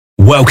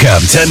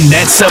Welcome to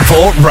Net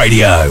Support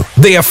Radio,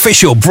 the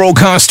official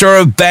broadcaster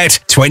of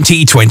Bet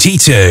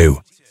 2022.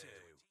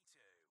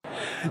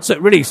 So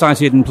really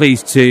excited and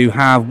pleased to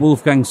have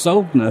Wolfgang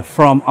Soldner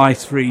from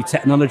i3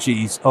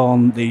 Technologies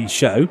on the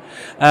show.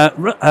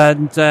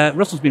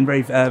 Russell's been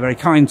very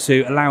kind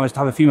to allow us to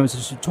have a few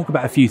moments to talk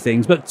about a few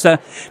things. But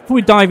before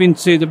we dive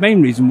into the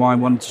main reason why I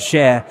wanted to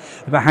share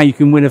about how you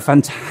can win a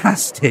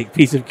fantastic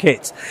piece of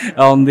kit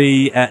on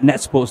the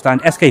Net Support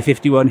stand,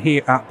 SK51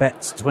 here at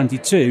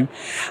Bet22.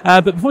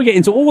 But before we get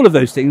into all of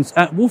those things,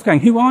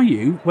 Wolfgang, who are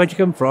you? Where'd you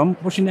come from?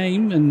 What's your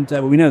name? And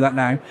well, we know that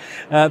now.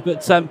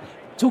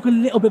 Talk a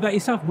little bit about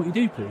yourself and what you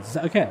do, please. Is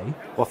that okay?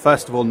 Well,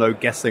 first of all, no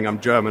guessing I'm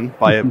German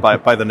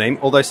by the name,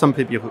 although some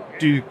people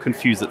do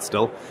confuse it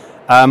still.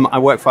 I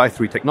work for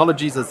i3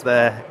 Technologies as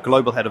their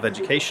global head of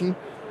education.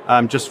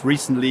 Just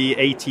recently,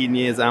 18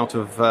 years out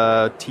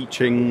of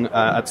teaching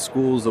at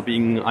schools or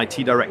being IT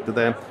director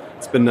there.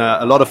 It's been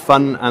a lot of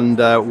fun and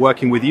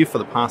working with you for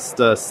the past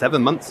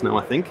 7 months now,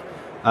 I think.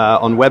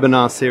 On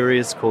webinar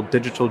series called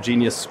Digital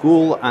Genius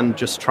School, and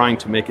just trying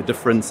to make a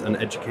difference and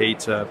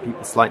educate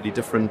people slightly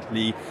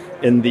differently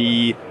in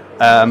the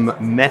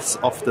mess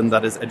often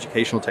that is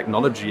educational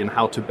technology and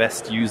how to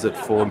best use it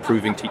for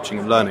improving teaching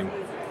and learning.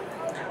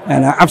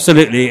 And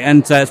absolutely,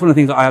 and it's one of the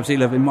things that I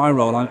absolutely love in my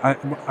role.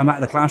 I'm at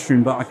the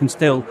classroom, but I can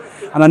still,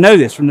 and I know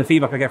this from the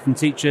feedback I get from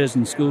teachers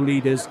and school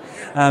leaders,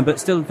 but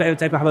still be able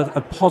to have a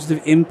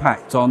positive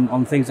impact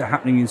on things that are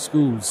happening in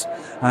schools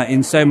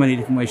in so many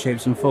different ways,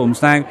 shapes and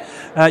forms. Now,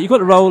 you've got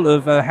the role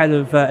of head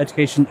of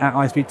education at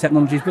i3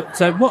 Technologies,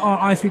 but what are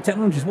i3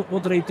 Technologies?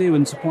 What do they do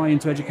and supply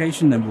into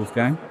education then,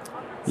 Wolfgang?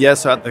 Yeah,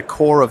 so at the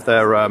core of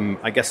their,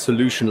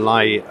 solution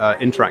lie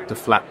interactive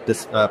flat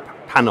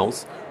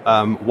panels.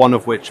 One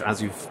of which,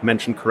 as you've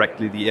mentioned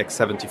correctly, the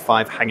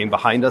EX75 hanging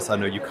behind us, I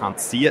know you can't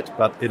see it,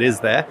 but it is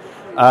there,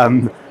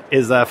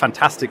 is a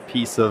fantastic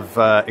piece of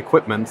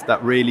equipment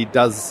that really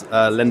does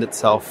lend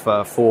itself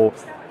for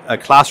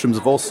classrooms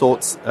of all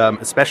sorts.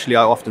 Especially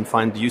I often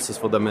find uses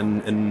for them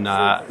in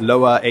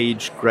lower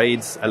age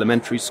grades,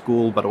 elementary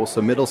school, but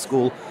also middle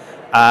school.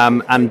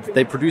 And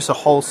they produce a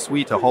whole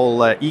suite, a whole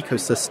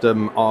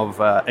ecosystem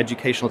of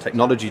educational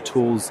technology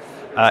tools,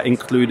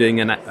 including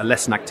a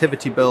lesson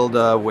activity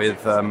builder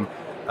with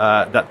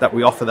that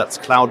we offer that's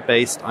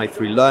cloud-based,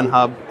 i3 Learn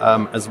Hub,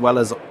 as well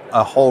as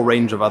a whole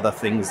range of other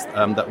things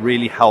that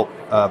really help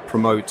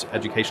promote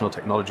educational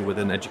technology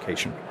within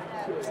education.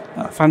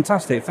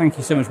 Fantastic. Thank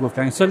you so much,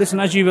 Wolfgang. So listen,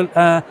 as you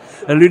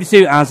alluded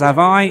to, as have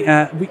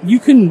I, you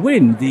can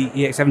win the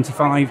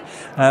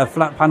EX75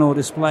 flat panel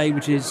display,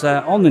 which is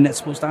on the Net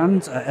Support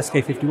stand,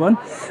 SK51.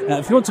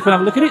 If you want to come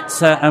have a look at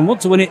it and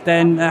want to win it,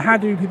 then how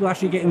do people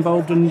actually get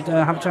involved and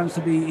have a chance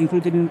to be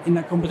included in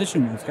that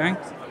competition, Wolfgang?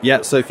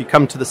 Yeah, so if you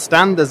come to the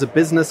stand, there's a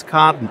business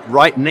card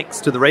right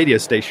next to the radio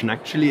station,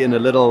 actually, in a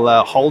little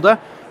holder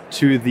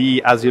as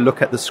you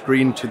look at the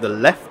screen to the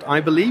left,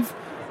 I believe.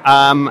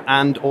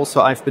 And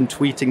also I've been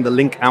tweeting the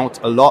link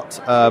out a lot,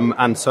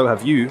 and so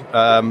have you.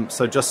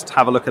 So just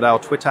have a look at our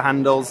Twitter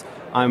handles.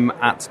 I'm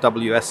at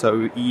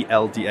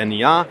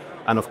WSOELDNER,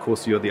 and of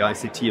course you're the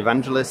ICT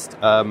evangelist.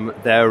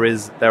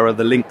 There are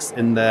the links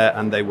in there,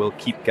 and they will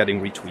keep getting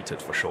retweeted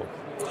for sure.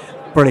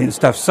 Brilliant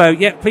stuff. So,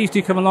 yeah, please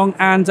do come along.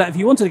 And if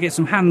you wanted to get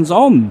some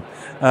hands-on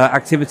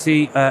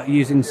activity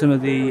using some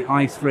of the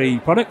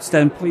i3 products,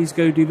 then please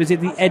go do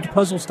visit the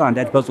Edpuzzle stand.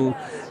 Edpuzzle,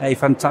 a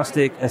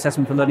fantastic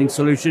assessment for learning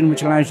solution,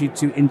 which allows you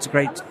to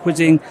integrate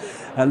quizzing,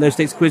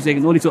 low-stakes quizzing,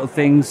 and all these sort of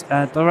things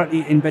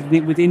directly embedding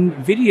it within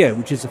video,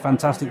 which is a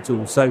fantastic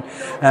tool. So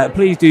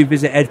please do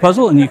visit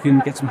Edpuzzle, and you can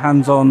get some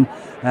hands-on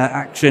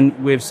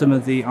action with some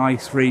of the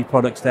i3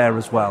 products there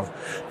as well.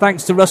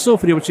 Thanks to Russell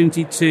for the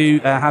opportunity to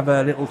have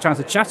a little chance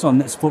to chat on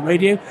Net Support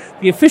Radio,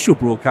 the official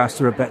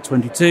broadcaster of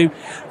Bet22.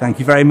 Thank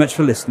you very much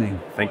for listening.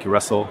 Thank you,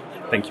 Russell.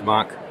 Thank you,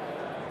 Mark.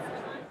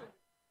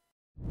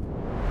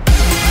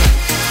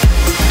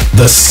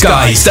 The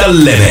sky's the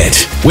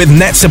limit with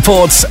Net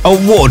Support's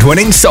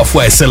award-winning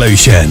software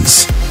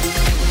solutions.